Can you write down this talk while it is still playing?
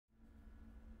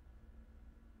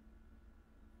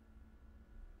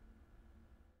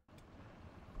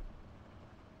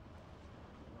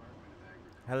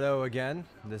Hello again,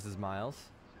 this is Miles.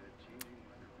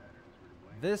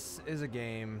 This is a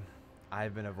game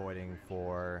I've been avoiding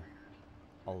for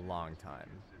a long time.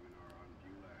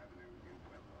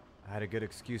 I had a good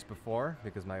excuse before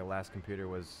because my last computer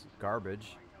was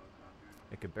garbage.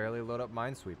 It could barely load up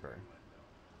Minesweeper.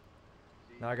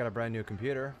 Now I got a brand new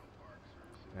computer,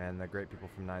 and the great people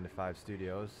from 9 to 5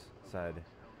 Studios said,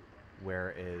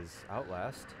 "Where is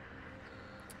Outlast?"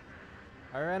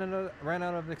 I ran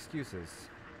out of excuses.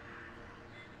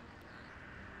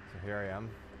 So here I am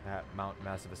at Mount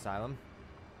Massive Asylum.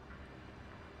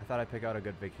 I thought I'd pick out a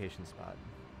good vacation spot.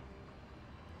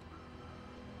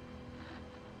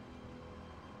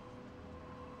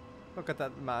 Look at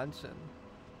that mansion.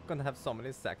 Gonna have so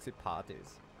many sexy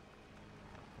parties.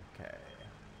 Okay.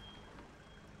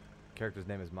 Character's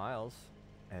name is Miles,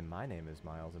 and my name is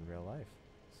Miles in real life.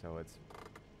 So it's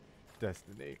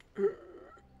Destiny.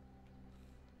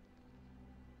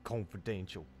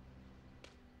 Confidential.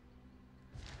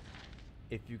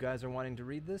 If you guys are wanting to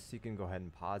read this, you can go ahead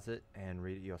and pause it and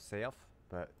read it yourself.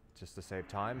 But just to save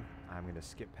time, I'm going to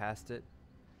skip past it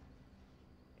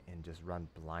and just run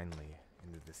blindly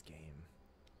into this game.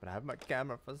 But I have my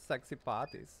camera for sexy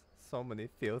parties. So many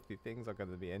filthy things are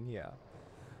going to be in here.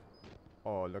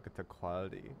 Oh, look at the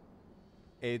quality.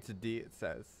 HD it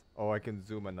says. Oh, I can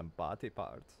zoom in the body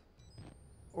parts.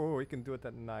 Oh, we can do it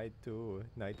at night too.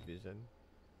 Night vision.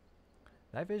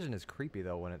 Night vision is creepy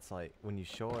though when it's like, when you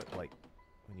show it like,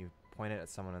 when you point it at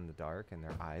someone in the dark and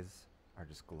their eyes are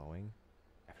just glowing.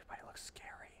 Everybody looks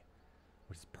scary.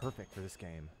 Which is perfect for this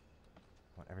game. I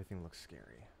want everything to look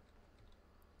scary.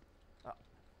 Oh.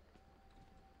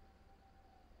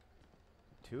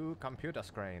 2 computer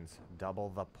screens. Double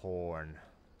the porn.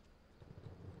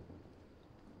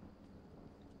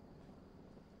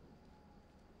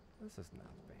 This is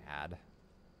not bad.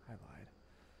 I lied.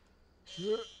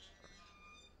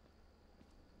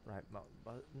 Right mouse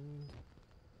button.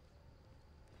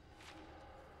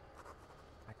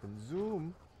 I can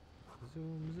zoom.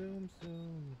 Zoom, zoom,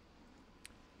 zoom.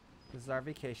 This is our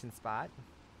vacation spot.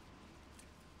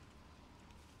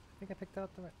 I think I picked out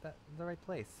the right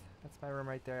place. That's my room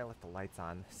right there. I left the lights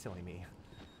on. Silly me.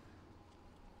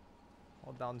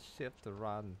 Hold down shift to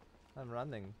run. I'm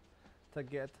running to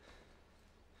get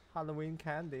Halloween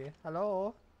candy.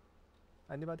 Hello?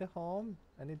 Anybody home?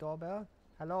 Any doorbell?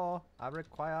 Hello? I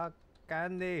require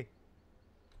candy.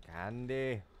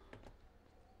 Candy.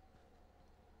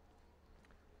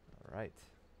 Alright.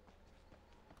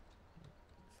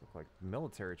 These look like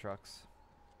military trucks.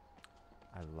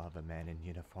 I love a man in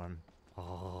uniform.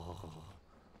 Oh.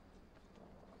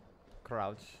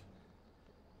 Crouch.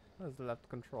 Where's the left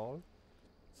control?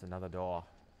 It's another door.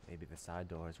 Maybe the side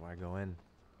door is where I go in.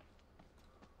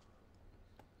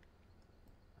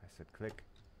 I said click.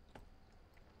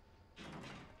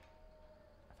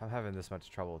 If I'm having this much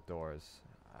trouble with doors,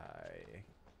 I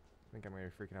think I'm going to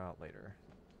be freaking out later.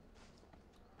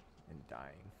 And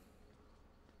dying.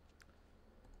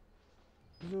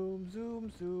 Zoom,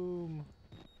 zoom, zoom.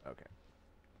 Okay.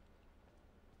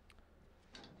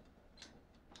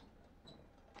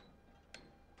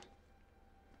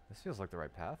 This feels like the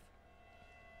right path.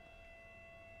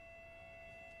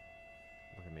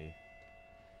 Look at me.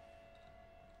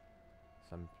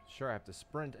 So I'm sure I have to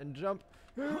sprint and jump.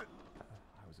 I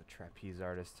was a trapeze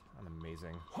artist. I'm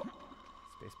amazing.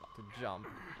 Spacebar to jump.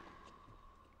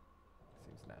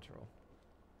 Seems natural.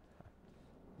 Huh.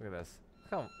 Look at this.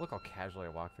 Look how casually I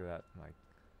walk through that. Like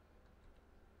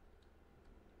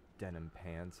denim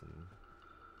pants and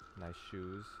nice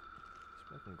shoes.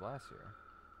 There's broken glass here.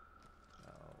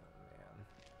 Oh man.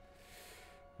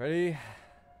 Ready?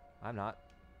 I'm not.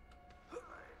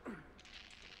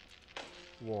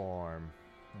 Warm.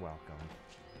 Welcome.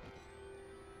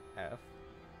 F.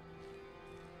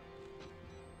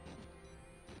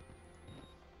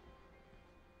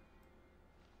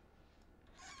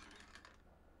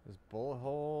 There's bullet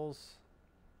holes.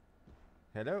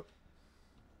 Hello?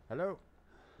 Hello?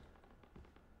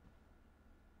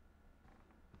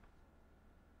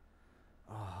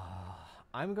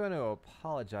 I'm going to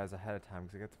apologize ahead of time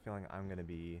because I get the feeling I'm going to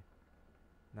be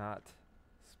not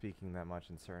speaking that much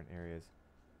in certain areas.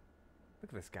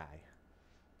 Look at this guy.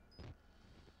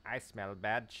 I smell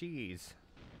bad cheese.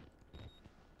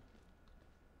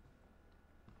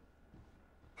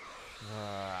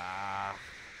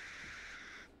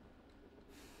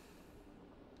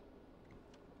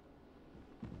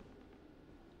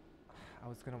 I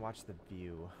was gonna watch The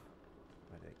View,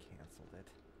 but I canceled it.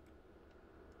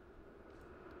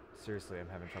 Seriously, I'm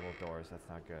having trouble with doors. That's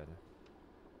not good.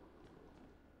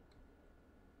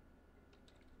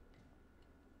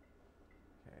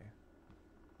 Okay.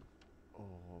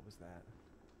 Oh.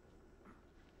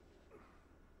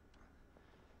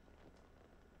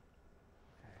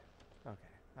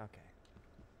 Okay, okay.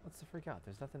 What's the freak out?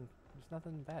 There's nothing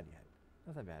bad yet.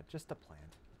 Nothing bad. Just a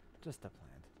plant. Just a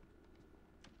plant.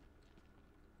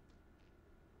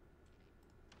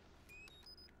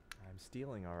 I'm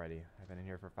stealing already. I've been in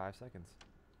here for 5 seconds.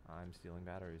 I'm stealing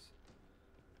batteries.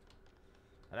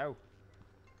 Hello?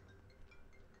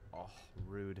 Oh,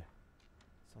 rude.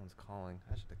 Someone's calling.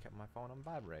 I should have kept my phone on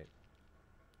vibrate.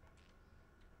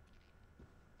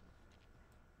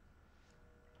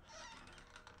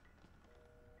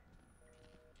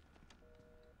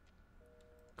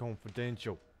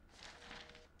 Confidential.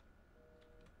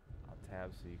 I'll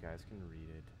tab so you guys can read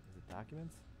it. Is it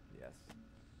documents? Yes.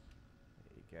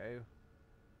 There you go.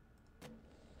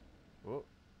 Whoa.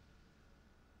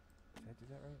 Did I do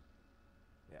that right?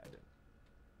 Yeah, I did.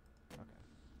 Okay.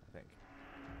 I think.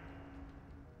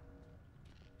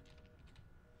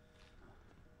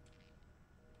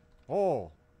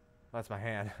 Oh! That's my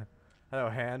hand. Hello,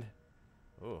 hand.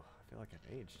 Oh, I feel like I've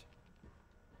aged.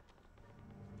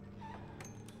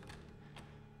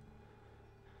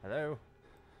 Hello?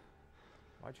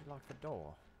 Why'd you lock the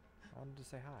door? I wanted to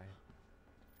say hi.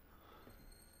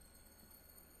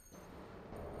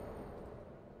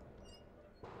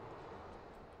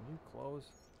 Can you close?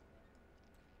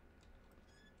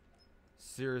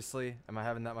 Seriously? Am I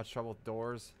having that much trouble with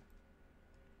doors?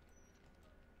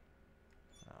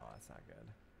 Oh, that's not good.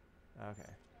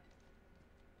 Okay.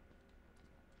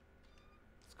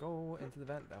 Let's go into the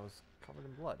vent that was covered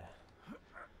in blood.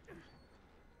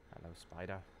 Hello,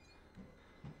 spider.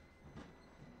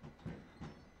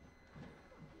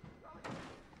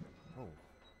 Oh.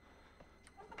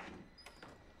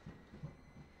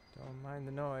 Don't mind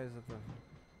the noise of the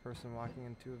person walking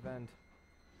into a vent.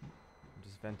 I'm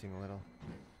just venting a little.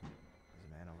 There's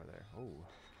a man over there. Oh,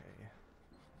 okay.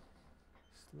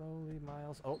 Slowly,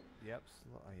 Miles. Oh, yep.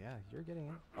 Yeah, you're getting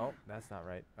it. Oh, that's not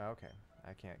right. Okay.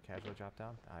 I can't casually drop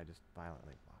down. I just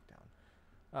violently walk down.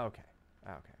 Okay.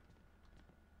 Okay.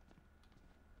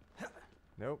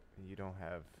 Nope. You don't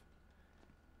have...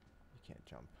 You can't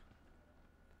jump.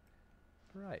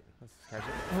 Right. Let's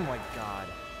casually... Oh my god.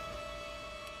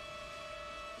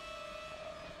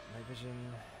 My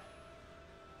vision...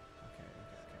 Okay.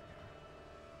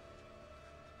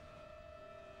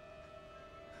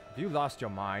 Have you lost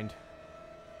your mind?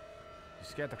 You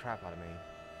scared the crap out of me.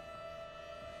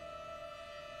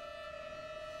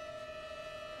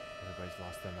 Everybody's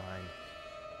lost their mind.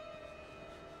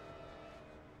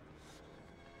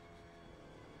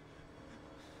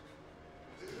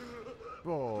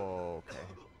 Oh, okay.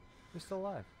 You're still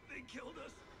alive. They killed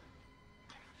us.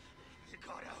 They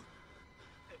got out.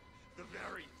 The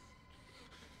berries.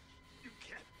 You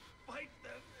can't fight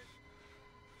them.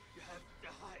 You have to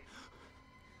hide.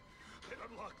 You can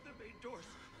unlock the main doors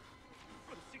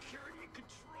from security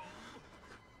control.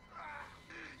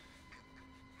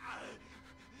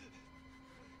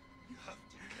 You have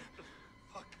to get the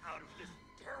fuck out of this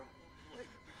terrible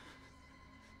place.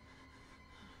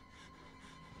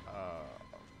 Oh,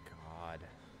 God.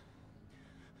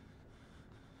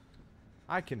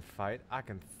 I can fight. I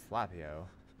can slap you.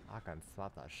 I can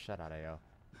slap the shit out of you.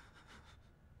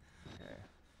 Okay.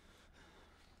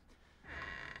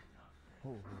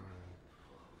 Ooh.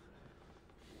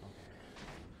 Okay.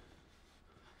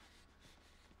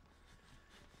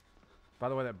 By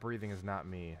the way, that breathing is not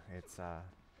me. It's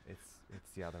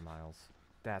the other Miles.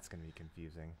 That's gonna be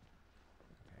confusing.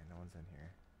 Okay, no one's in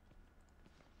here.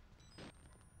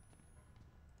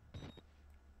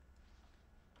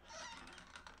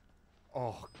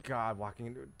 Oh God, walking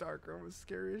into a dark room was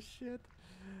scary as shit.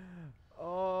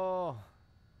 Oh.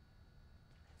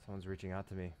 Someone's reaching out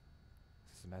to me. Is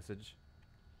this a message?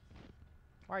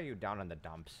 Why are you down in the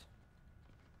dumps?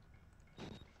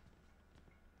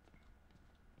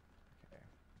 Okay.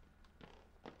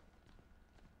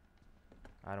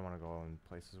 I don't want to go in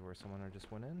places where someone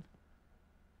just went in.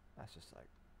 That's just like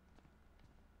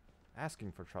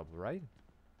asking for trouble, right?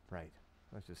 Right.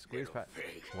 Let's just squeeze past.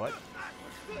 What?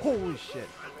 Holy shit.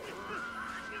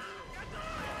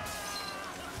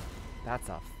 That's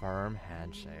a firm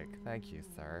handshake. Thank you,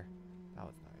 sir. That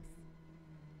was nice.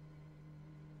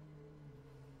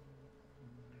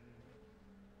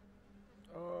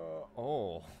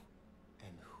 Oh.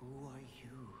 And who are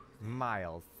you?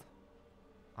 Miles.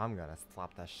 I'm gonna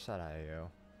slap the shit out of you.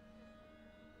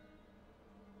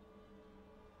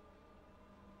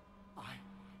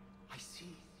 I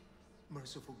see.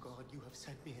 Merciful God, you have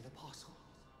sent me an apostle.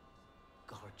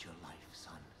 Guard your life,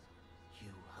 son.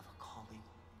 You have a calling.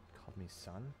 Called me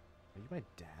son? Are you my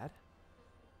dad?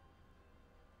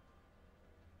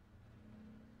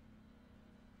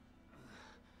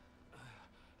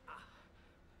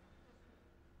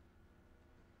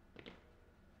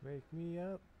 Wake me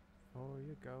up before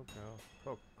you go.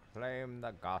 Proclaim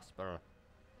the gospel.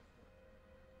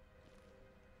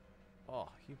 Oh,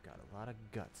 you've got a lot of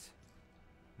guts.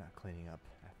 Not cleaning up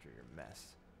after your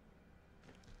mess.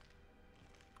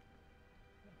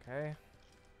 Okay.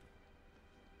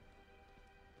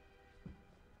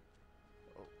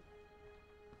 Oh.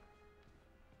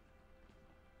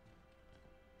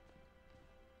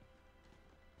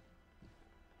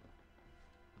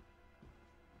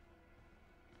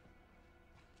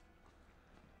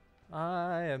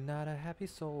 I am not a happy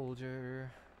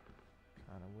soldier.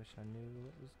 Kinda wish I knew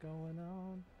what was going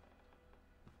on.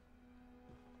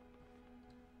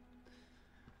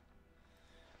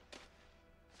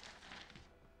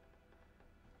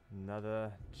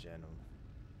 Another gentleman.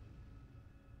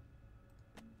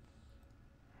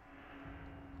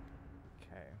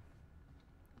 Okay.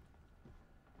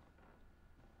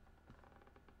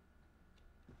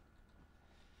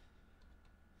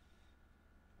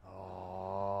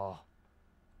 Oh.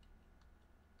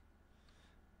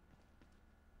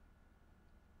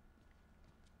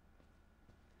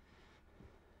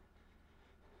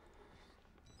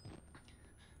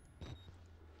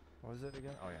 What was it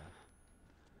again? Oh yeah.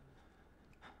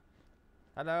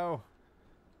 Hello.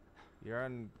 You're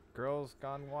on Girls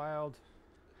Gone Wild?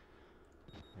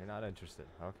 You're not interested.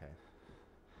 Okay.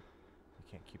 You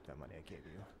can't keep that money I gave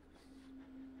you.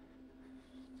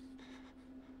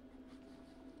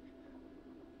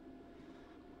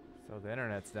 So the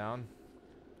internet's down.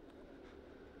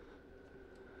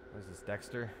 What is this,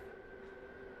 Dexter?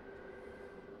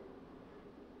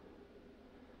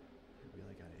 I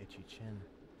really got an itchy chin.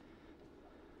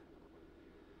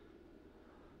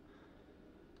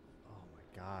 Oh my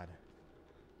god.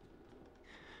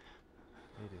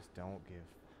 They just don't give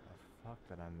a fuck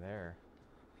that I'm there.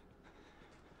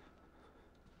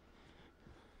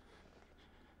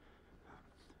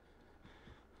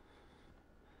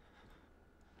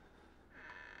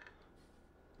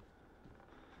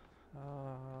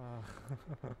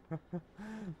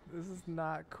 This is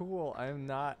not cool.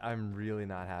 I'm really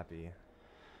not happy.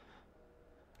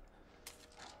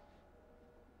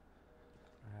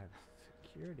 I have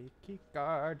security key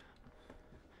card.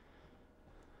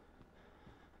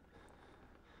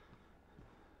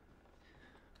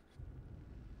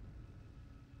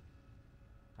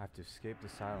 I have to escape the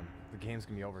asylum. The game's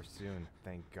gonna be over soon,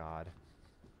 thank God.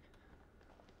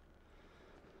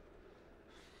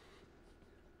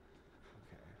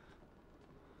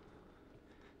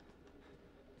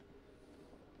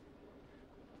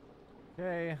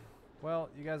 Okay, well,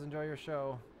 you guys enjoy your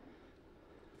show.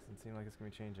 Doesn't seem like it's gonna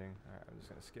be changing. Alright, I'm just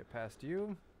gonna skip past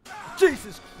you.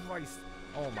 Jesus Christ!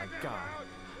 Oh my God.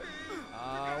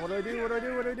 What do I do? What do I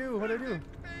do? What do I do? What do I do?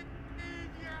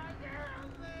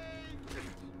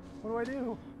 What do I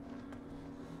do?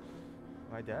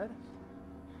 Am I dead?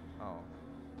 Oh.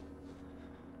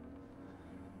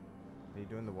 Are you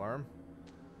doing the worm?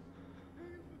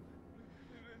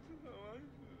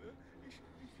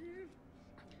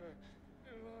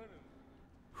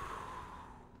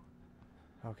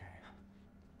 Okay.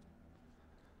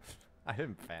 I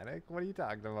didn't panic. What are you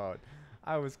talking about?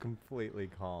 I was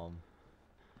completely calm.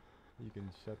 You can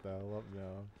shut the hell up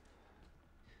now.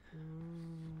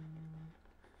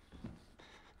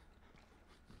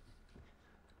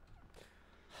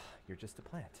 You're just a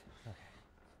plant. Okay.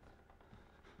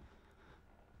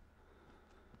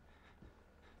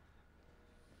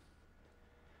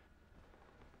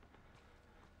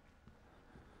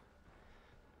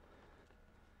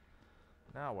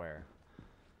 Now where?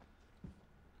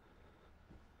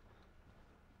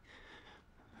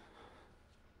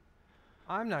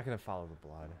 I'm not gonna follow the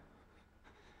blood.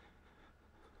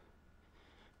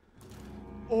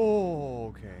 Oh,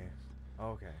 okay.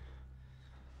 Okay.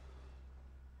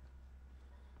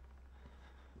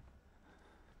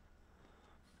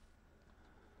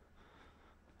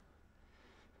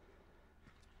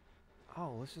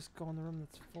 Oh, let's just go in the room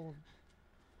that's full of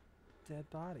dead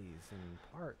bodies and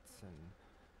parts and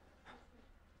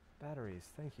batteries.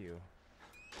 Thank you.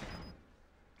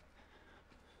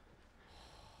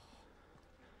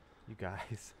 You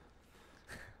guys.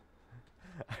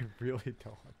 I really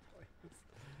don't want to play this.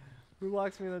 Who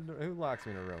locks me in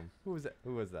a room? Who was that?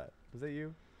 Who was that? Was that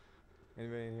you?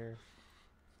 Anybody in here?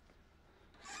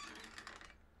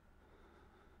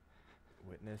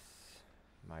 Witness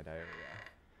my diarrhea.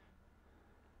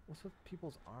 What's with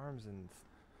people's arms and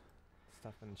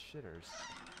stuff and shitters?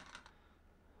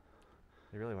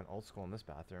 They really went old school in this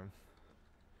bathroom.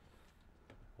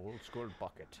 Old school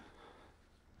bucket.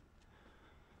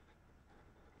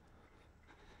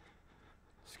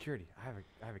 Security.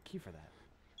 I have a key for that.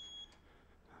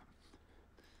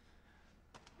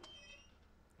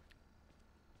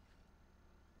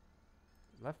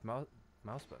 Left mouse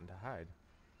button to hide.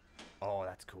 Oh,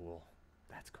 that's cool.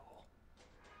 That's cool.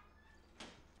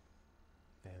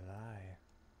 They lie.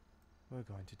 We're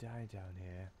going to die down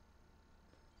here.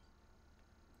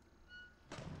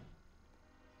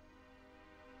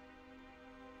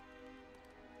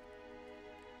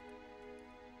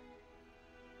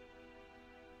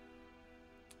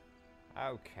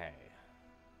 Okay.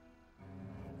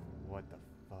 What the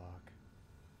fuck?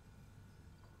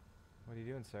 What are you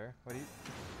doing, sir? What are you...